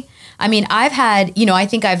play. I mean, I've had, I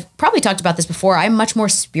think I've probably talked about this before. I'm much more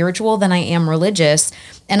spiritual than I am religious.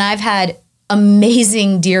 And I've had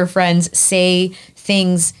amazing dear friends say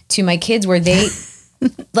things to my kids where they,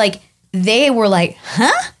 they were like,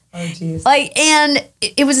 huh? Oh, geez. And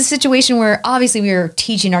it was a situation where obviously we were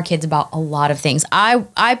teaching our kids about a lot of things.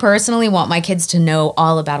 I personally want my kids to know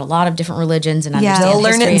all about a lot of different religions and understand They'll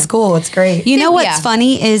learn it history. in school. It's great. You know what's Yeah.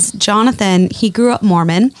 funny is Jonathan, he grew up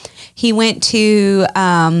Mormon. He went to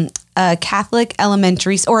a Catholic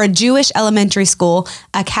elementary or a Jewish elementary school,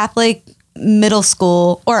 a Catholic middle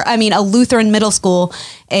school, a Lutheran middle school,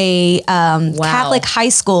 a Catholic high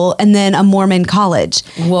school, and then a Mormon college.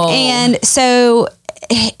 Whoa. And so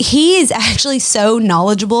he is actually so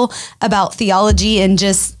knowledgeable about theology and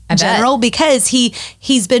just general because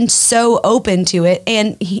he's been so open to it,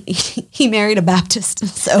 and he married a Baptist.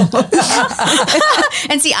 So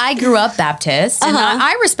And see, I grew up Baptist, and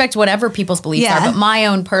I respect whatever people's beliefs Yeah. are. But my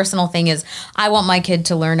own personal thing is, I want my kid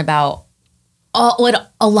to learn about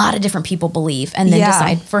what a lot of different people believe, and then Yeah.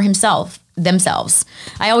 decide for themselves.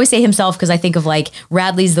 I always say himself because I think of like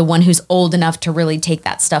Radley's the one who's old enough to really take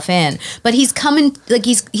that stuff in. But he's coming, like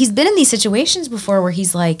he's been in these situations before where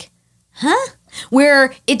he's like, huh?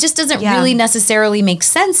 Where it just doesn't Yeah. really necessarily make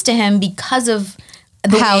sense to him because of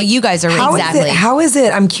the how way you guys are raised. Exactly. How is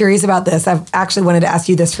it? I'm curious about this. I've actually wanted to ask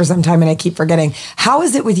you this for some time and I keep forgetting. How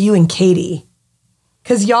is it with you and Katie?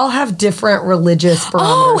 Because y'all have different religious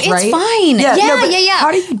barometers, Oh, it's right? fine. Yeah. Yeah. How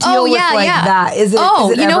do you deal with that? Is it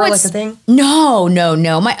ever like a thing? No.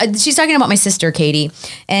 She's talking about my sister, Katie.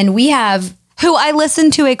 And we have... Who I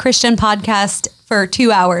listened to a Christian podcast for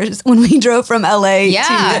 2 hours when we drove from LA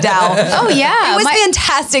Yeah. to Dow. Oh, yeah. It was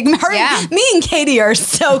fantastic. Yeah. Me and Katie are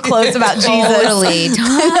so close about Jesus. Totally.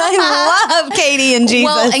 I love Katie and Jesus.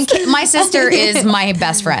 Well, and my sister is my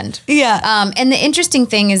best friend. Yeah. And the interesting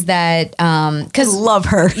thing is that... because love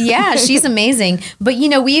her. yeah, she's amazing. But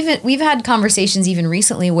we've had conversations even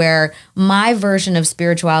recently where my version of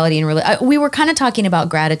spirituality and we were kind of talking about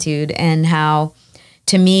gratitude and how,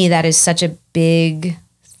 to me, that is such a big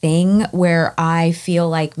thing where I feel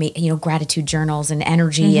like, gratitude journals and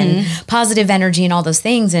energy and positive energy and all those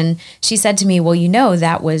things. And she said to me, well,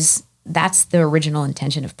 that's the original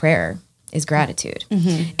intention of prayer, is gratitude.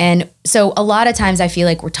 And so a lot of times I feel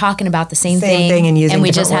like we're talking about the same thing and using we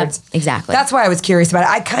different just words. have exactly. That's why I was curious about it.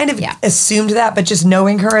 I kind of Yeah. assumed that, but just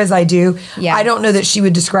knowing her as I do, Yeah. I don't know that she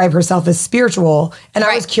would describe herself as spiritual. And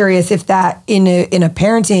I was Right. curious if that in a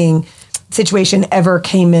parenting situation ever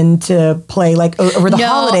came into play, like over the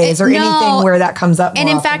holidays or anything where that comes up. And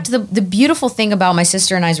more in often. fact, the beautiful thing about my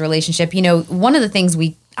sister and I's relationship, one of the things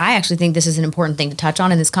I actually think this is an important thing to touch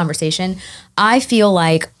on in this conversation. I feel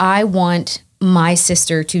like I want my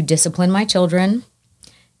sister to discipline my children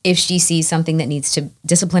if she sees something that needs to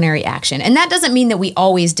disciplinary action. And that doesn't mean that we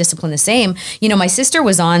always discipline the same. My sister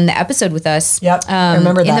was on the episode with us Yep, I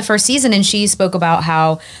remember in that. the first season, and she spoke about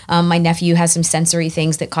how my nephew has some sensory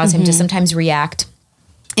things that cause him to sometimes react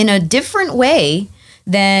in a different way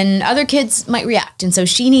than other kids might react. And so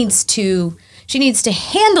she needs to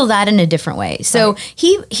handle that in a different way. So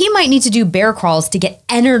he might need to do bear crawls to get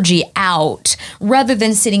energy out rather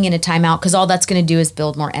than sitting in a timeout, because all that's going to do is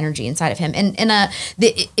build more energy inside of him. And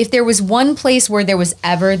if there was one place where there was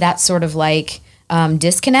ever that sort of like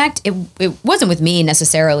disconnect, it wasn't with me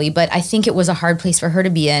necessarily, but I think it was a hard place for her to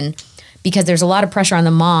be in, because there's a lot of pressure on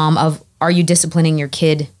the mom of are you disciplining your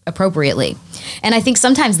kid appropriately? And I think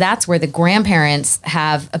sometimes that's where the grandparents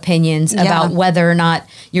have opinions about whether or not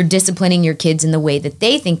you're disciplining your kids in the way that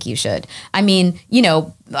they think you should. I mean,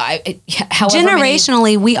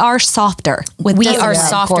 generationally, we are softer. We are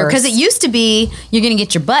softer because it used to be you're going to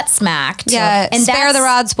get your butt smacked. Yeah, and spare the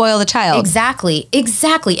rod, spoil the child. Exactly.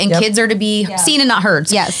 And kids are to be seen and not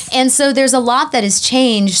heard. Yes. And so there's a lot that has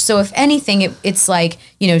changed. So if anything, it's like,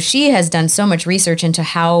 she has done so much research into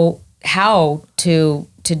how to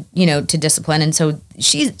discipline, and so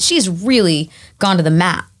she's really gone to the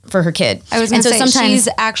mat for her kid. I was going to say she's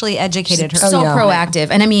actually educated her. So proactive,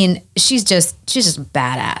 and I mean she's just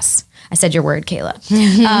badass. I said your word, Kayla,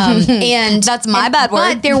 and that's my bad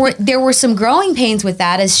word. But there were some growing pains with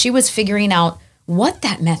that as she was figuring out what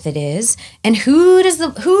that method is and who does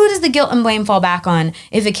the guilt and blame fall back on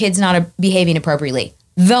if a kid's not behaving appropriately?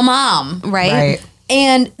 The mom, right?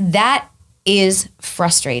 And that is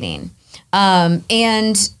frustrating. But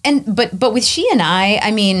with she and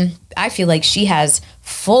I mean, I feel like she has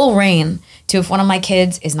full reign to if one of my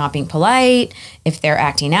kids is not being polite, if they're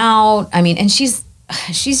acting out. I mean, and she's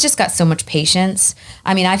just got so much patience.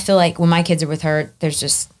 I mean, I feel like when my kids are with her,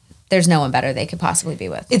 there's no one better they could possibly be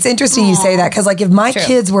with. It's interesting you say that because like if my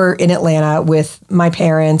kids were in Atlanta with my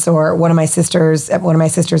parents or one of my sisters at one of my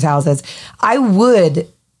sister's houses, I would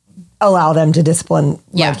allow them to discipline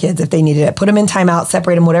my kids if they needed it. Put them in timeout,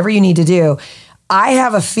 separate them, whatever you need to do. I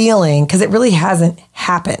have a feeling, because it really hasn't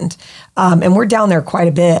happened, and we're down there quite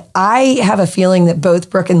a bit, I have a feeling that both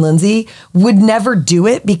Brooke and Lindsay would never do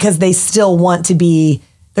it because they still want to be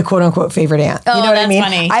the quote unquote favorite aunt. You know what I mean?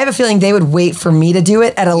 Funny. I have a feeling they would wait for me to do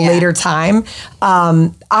it at a later time. I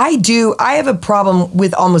have a problem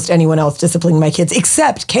with almost anyone else disciplining my kids,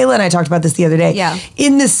 except Kayla and I talked about this the other day. Yeah.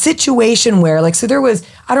 In the situation where, like, so there was,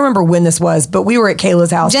 I don't remember when this was, but we were at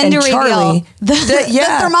Kayla's house Gender and Charlie, reveal. The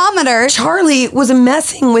thermometer. Charlie was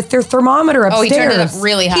messing with their thermometer upstairs. Oh, he turned it up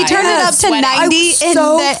really high. He turned it up to 90. I was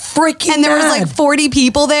so freaking And there was mad. like 40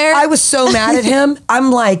 people there. I was so mad at him.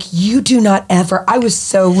 I'm like, you do not ever. I was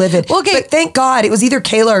so livid. Okay. But thank God it was either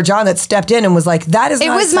Kayla or John that stepped in and was like, that is It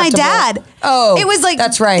not was my acceptable. dad. Oh, it was like,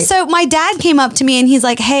 that's right. So my dad came up to me and he's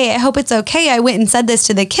like, hey, I hope it's okay. I went and said this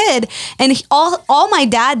to the kid. And all my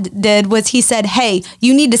dad did was he said, hey,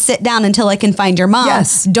 you need to sit down until I can find your mom.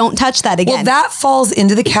 Yes. Don't touch that again. Well, that falls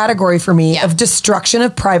into the category for me of destruction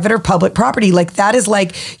of private or public property. Like that is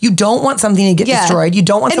like, you don't want something to get destroyed. You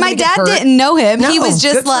don't want and somebody my to get dad hurt. didn't know him. No, he was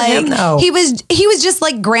good just for like him, though. he was just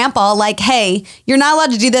like grandpa, like, hey, you're not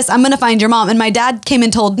allowed to do this. I'm gonna find your mom. And my dad came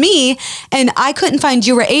and told me, and I couldn't find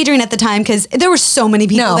you or Adrian at the time because there were so many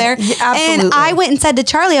people there. Yeah, absolutely. And I went and said to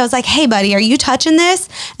Charlie, I was like, hey buddy, are you touching this?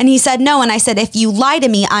 And he said no. And I said, if you lie to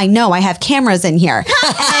me, I know I have cameras in here.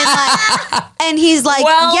 And he's like,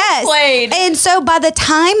 well yes. played. And so by the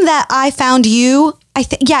time that I found you,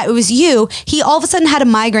 it was you. He all of a sudden had a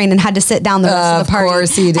migraine and had to sit down the rest of the party. Of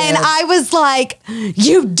course he did. And I was like,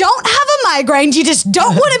 you don't have a migraine. You just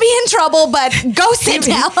don't want to be in trouble, but go sit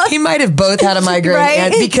down. He might have both had a migraine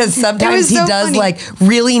Right? because sometimes was he so does funny. like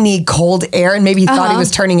really need cold air and maybe he thought he was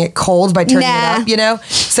turning it cold by turning it up,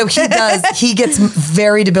 So he gets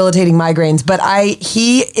very debilitating migraines, but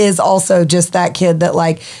he is also just that kid that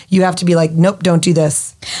like, you have to be like, nope, don't do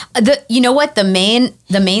this. You know what? The main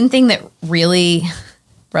thing that really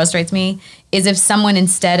frustrates me is if someone,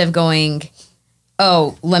 instead of going,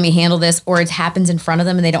 oh, let me handle this, or it happens in front of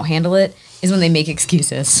them and they don't handle it, is when they make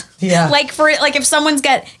excuses. Yeah. Like if some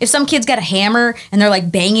kid's got a hammer and they're like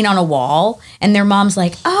banging on a wall and their mom's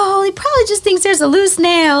like, oh, he probably just thinks there's a loose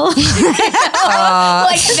nail. Like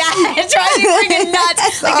that drives me freaking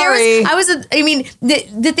nuts. Like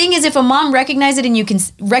the thing is, if a mom recognizes it and you can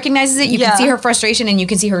see her frustration and you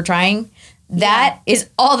can see her trying, that is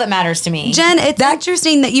all that matters to me. Jen, it's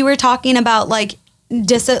interesting that you were talking about like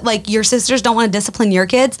your sisters don't want to discipline your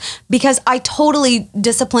kids, because I totally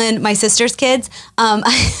discipline my sister's kids. I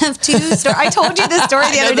have two stories. I told you this story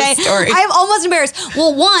the other day. I'm almost embarrassed.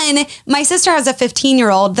 Well, one, my sister has a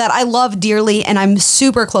 15-year-old that I love dearly and I'm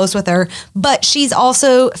super close with her, but she's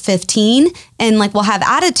also 15 and like will have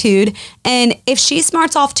attitude. And if she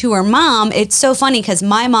smarts off to her mom, it's so funny because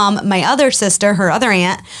my mom, my other sister, her other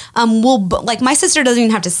aunt, my sister doesn't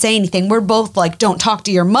even have to say anything. We're both like, don't talk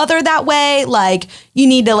to your mother that way. Like, you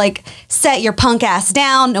need to like set your punk ass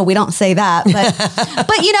down. No, we don't say that, but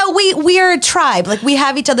we are a tribe. Like we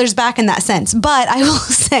have each other's back in that sense. But I will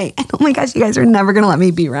say, oh my gosh, you guys are never gonna let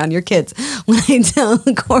me be around your kids when I tell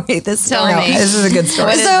Corey this story. Tell me. This is a good story.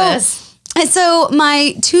 What is this? And so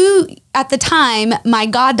at the time, my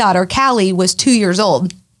goddaughter, Callie, was 2 years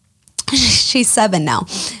old. She's 7 now.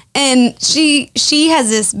 And she has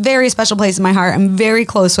this very special place in my heart. I'm very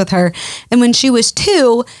close with her. And when she was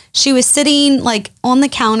 2, she was sitting like on the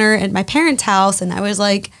counter at my parents' house, and I was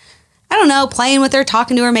like, I don't know, playing with her,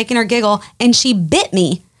 talking to her, making her giggle, and she bit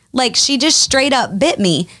me. Like, she just straight up bit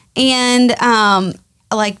me. And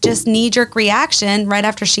like, just knee-jerk reaction right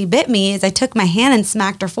after she bit me is I took my hand and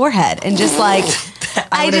smacked her forehead, and just like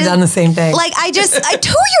I would have done the same thing. Like, a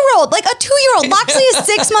 2-year-old, Loxley is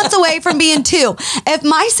 6 months away from being 2. If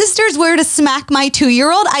my sisters were to smack my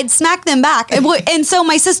 2-year-old, I'd smack them back. And so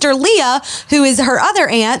my sister Leah, who is her other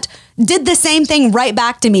aunt, did the same thing right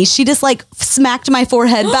back to me. She just like smacked my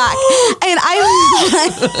forehead back. And I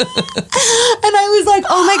was like,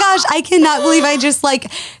 oh my gosh, I cannot believe I just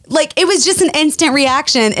like it was just an instant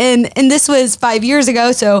reaction. And this was 5 years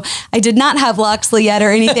ago, so I did not have Loxley yet or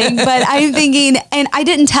anything. But I'm thinking, and I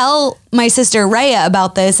didn't tell my sister Rhea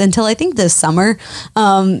about this until I think this summer.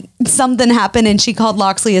 Something happened and she called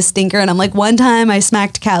Loxley a stinker. And I'm like, one time I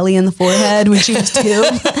smacked Callie in the forehead when she was 2.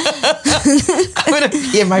 I'm going to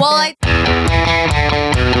pee in my pants.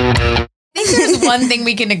 I think there's one thing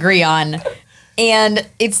we can agree on. And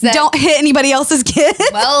it's that don't hit anybody else's kid.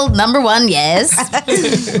 Well, number 1, yes.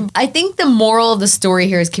 I think the moral of the story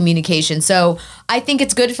here is communication. So I think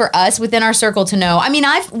it's good for us within our circle to know. I mean,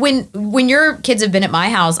 when your kids have been at my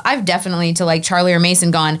house, I've definitely to like Charlie or Mason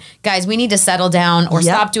gone, guys, we need to settle down or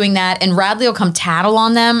stop doing that. And Radley will come tattle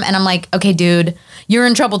on them. And I'm like, okay, dude, you're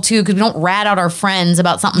in trouble too because we don't rat out our friends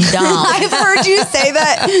about something dumb. I've heard you say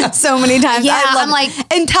that so many times. Yeah, I'm like,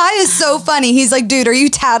 and Ty is so funny. He's like, dude, are you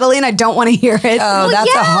tattling? I don't want to hear it. Oh,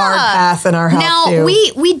 that's a hard pass in our house now, too.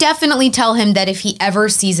 we definitely tell him that if he ever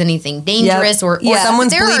sees anything dangerous or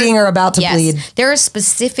someone's bleeding or about to bleed. There are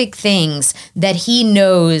specific things that he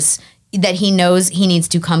knows he needs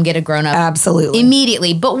to come get a grown-up absolutely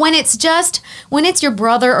immediately. But when it's your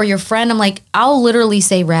brother or your friend, I'm like, I'll literally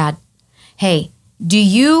say, Rad, hey,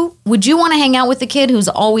 would you want to hang out with the kid who's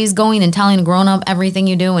always going and telling a grown-up everything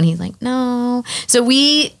you do? And he's like, no. So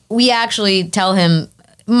we actually tell him.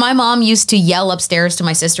 My mom used to yell upstairs to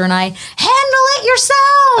my sister and I, handle it yourselves.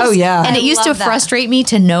 Oh, yeah. And it used to frustrate me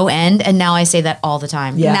to no end. And now I say that all the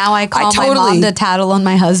time. Yeah. Now I call my mom to tattle on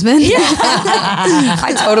my husband. Yeah.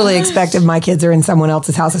 I totally expect if my kids are in someone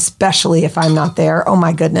else's house, especially if I'm not there. Oh,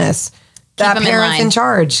 my goodness. That parent's in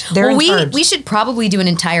charge. They're in charge. We should probably do an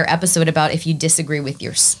entire episode about if you disagree with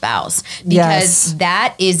your spouse, because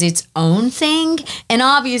that is its own thing. And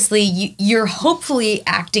obviously, you're hopefully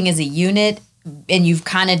acting as a unit. And you've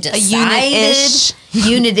kind of decided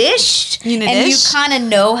unit-ish, and you kind of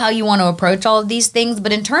know how you want to approach all of these things.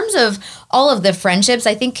 But in terms of all of the friendships,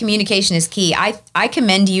 I think communication is key. I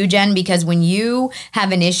commend you, Jen, because when you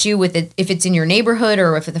have an issue with it, if it's in your neighborhood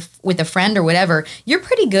or with a friend or whatever, you're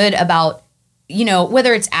pretty good about, you know,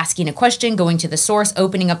 whether it's asking a question, going to the source,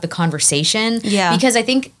 opening up the conversation. Yeah. Because I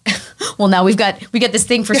think, well, now we got this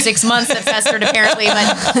thing for 6 months that festered apparently,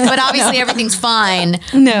 but obviously everything's fine.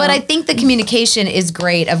 No. But I think the communication is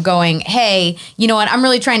great of going, hey, you know what? I'm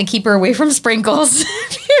really trying to keep her away from sprinkles.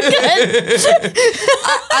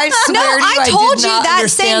 I swear to you, I told did you not that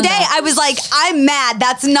same day. that. I was like, I'm mad.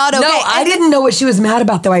 That's not okay. No, I didn't know what she was mad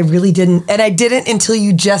about, though. I really didn't. And I didn't until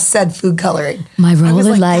you just said food coloring. My role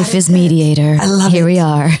in life is mediator. I love it. Here we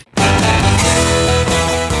are.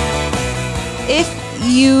 If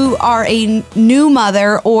you are a new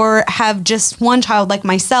mother or have just one child like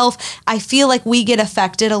myself, I feel like we get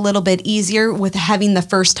affected a little bit easier with having the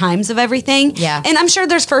first times of everything. Yeah. And I'm sure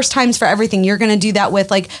there's first times for everything. You're going to do that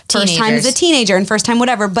with like first time as a teenager and first time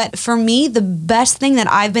whatever. But for me, the best thing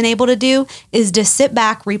that I've been able to do is to sit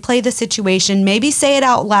back, replay the situation, maybe say it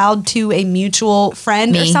out loud to a mutual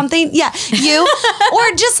friend or something. Yeah, you.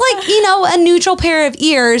 Or just like, you know, a neutral pair of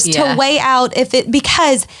ears to weigh out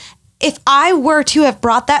because if I were to have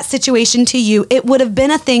brought that situation to you, it would have been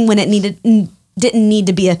a thing when it didn't need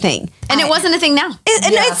to be a thing. And it wasn't a thing now. And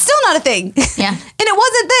it's still not a thing. Yeah. And it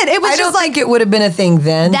wasn't then. It was I don't think it would have been a thing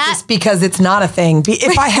then, just because it's not a thing.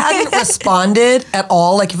 If I hadn't responded at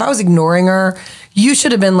all, like if I was ignoring her, you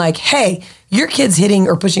should have been like, hey, your kid's hitting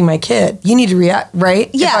or pushing my kid. You need to react, right?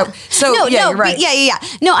 Yeah. You're right. Yeah.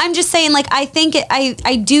 No, I'm just saying, like, I think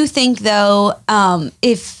I do think though,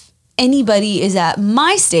 if anybody is at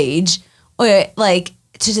my stage, or like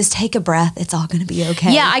to just take a breath, it's all going to be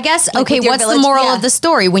okay. Yeah, I guess. Like, okay, what's the moral of the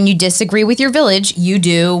story? When you disagree with your village, you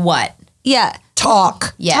do what? Yeah.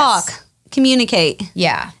 Talk. Yes. Talk. Communicate.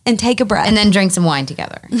 Yeah. And take a breath. And then drink some wine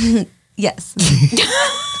together. Yes.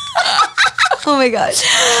 Oh my gosh.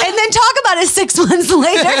 And then talk about it 6 months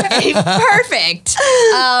later. Perfect.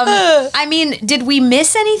 I mean, did we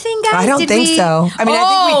miss anything, guys? I don't think so. I mean,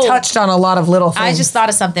 I think we touched on a lot of little things. I just thought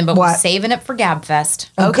of something, but we're saving it for GabFest.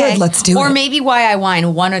 Oh, good. Let's do it. Or maybe Why I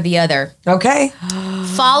Whine, one or the other. Okay.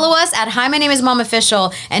 Follow us at Hi, My Name is Mom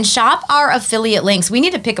Official and shop our affiliate links. We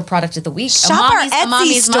need to pick a product of the week. Shop our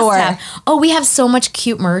Etsy store. Must-have. Oh, we have so much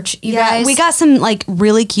cute merch, you guys. We got some like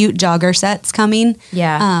really cute jogger sets coming.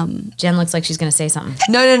 Yeah. Jen looks like she's going to say something.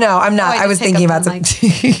 No, I'm not. I was thinking about some.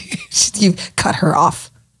 You cut her off.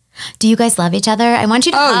 Do you guys love each other? I want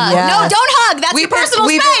you to hug. yeah. No, don't hug. That's your personal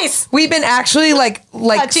space. We've been actually like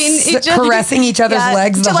caressing each other's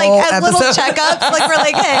legs the whole at episode. little checkups. Like we're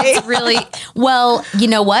like, hey. Really? Well, you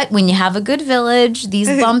know what? When you have a good village, these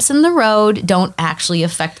bumps in the road don't actually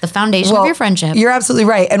affect the foundation of your friendship. You're absolutely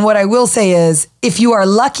right. And what I will say is, if you are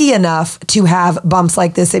lucky enough to have bumps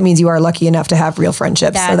like this, it means you are lucky enough to have real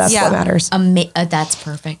friendships. So that's what matters. That's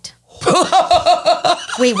perfect.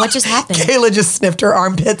 Wait, what just happened? Kayla just sniffed her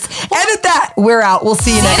armpits. Edit that. We're out. We'll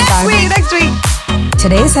see you next time. Next week.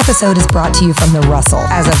 Today's episode is brought to you from The Russell.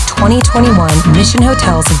 As of 2021, Mission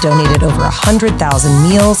Hotels have donated over 100,000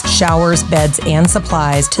 meals, showers, beds, and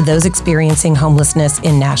supplies to those experiencing homelessness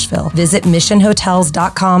in Nashville. Visit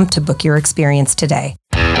missionhotels.com to book your experience today.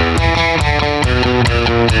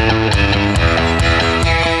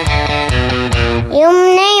 Your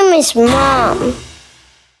name is Mom.